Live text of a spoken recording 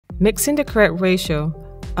Mixing the correct ratio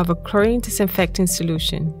of a chlorine disinfecting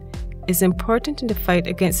solution is important in the fight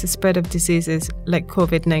against the spread of diseases like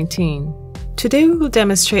COVID-19. Today we will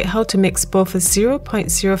demonstrate how to mix both a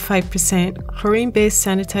 0.05% chlorine-based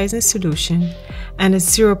sanitizing solution and a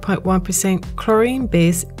 0.1%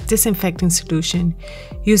 chlorine-based disinfecting solution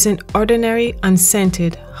using ordinary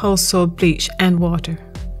unscented household bleach and water.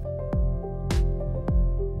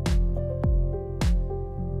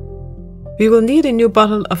 We will need a new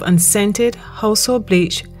bottle of unscented household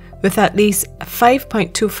bleach with at least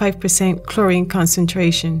 5.25% chlorine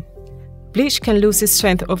concentration. Bleach can lose its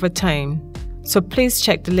strength over time, so please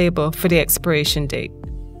check the label for the expiration date.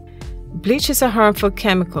 Bleach is a harmful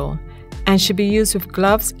chemical and should be used with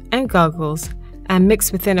gloves and goggles and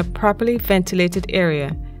mixed within a properly ventilated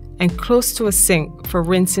area and close to a sink for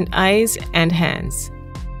rinsing eyes and hands.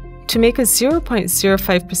 To make a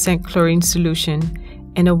 0.05% chlorine solution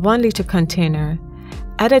in a 1 liter container,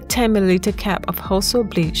 add a 10 milliliter cap of household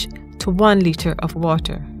bleach to 1 liter of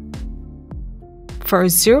water. For a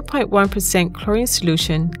 0.1% chlorine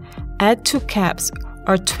solution, add 2 caps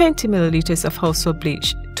or 20 milliliters of household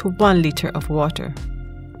bleach to 1 liter of water.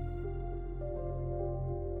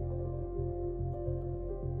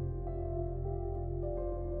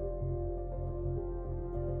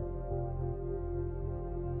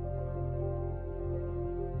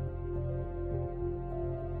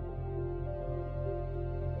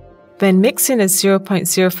 When mixing a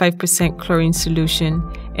 0.05% chlorine solution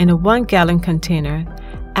in a 1 gallon container,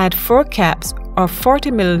 add 4 caps or 40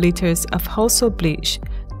 milliliters of household bleach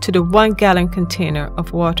to the 1 gallon container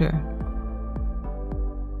of water.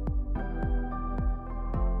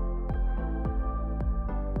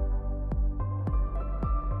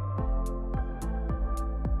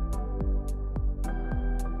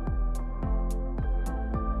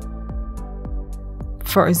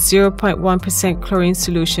 For a 0.1% chlorine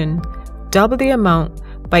solution, double the amount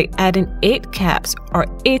by adding 8 caps or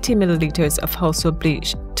 80 milliliters of household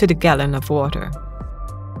bleach to the gallon of water.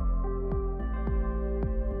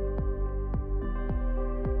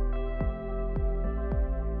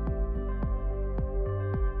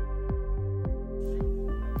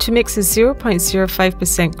 To mix a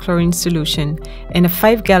 0.05% chlorine solution in a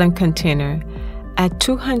 5 gallon container, add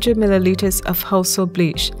 200 milliliters of household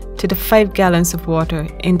bleach to the 5 gallons of water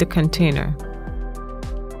in the container.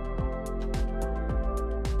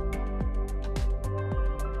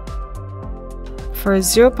 For a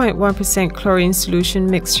 0.1% chlorine solution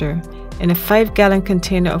mixture in a 5 gallon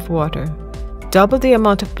container of water, double the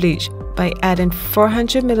amount of bleach by adding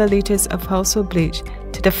 400 milliliters of household bleach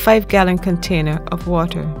to the 5 gallon container of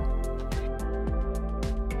water.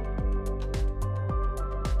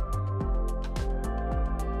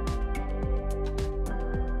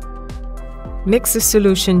 Mix the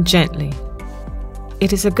solution gently.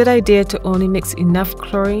 It is a good idea to only mix enough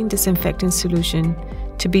chlorine disinfecting solution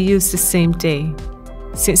to be used the same day,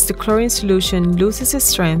 since the chlorine solution loses its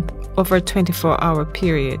strength over a 24-hour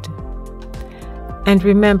period. And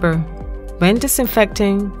remember, when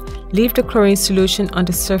disinfecting, leave the chlorine solution on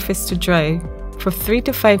the surface to dry for 3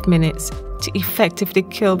 to 5 minutes to effectively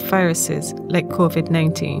kill viruses like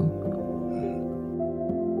COVID-19.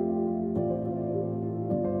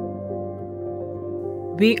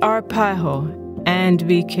 We are PAHO and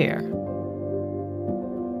we care.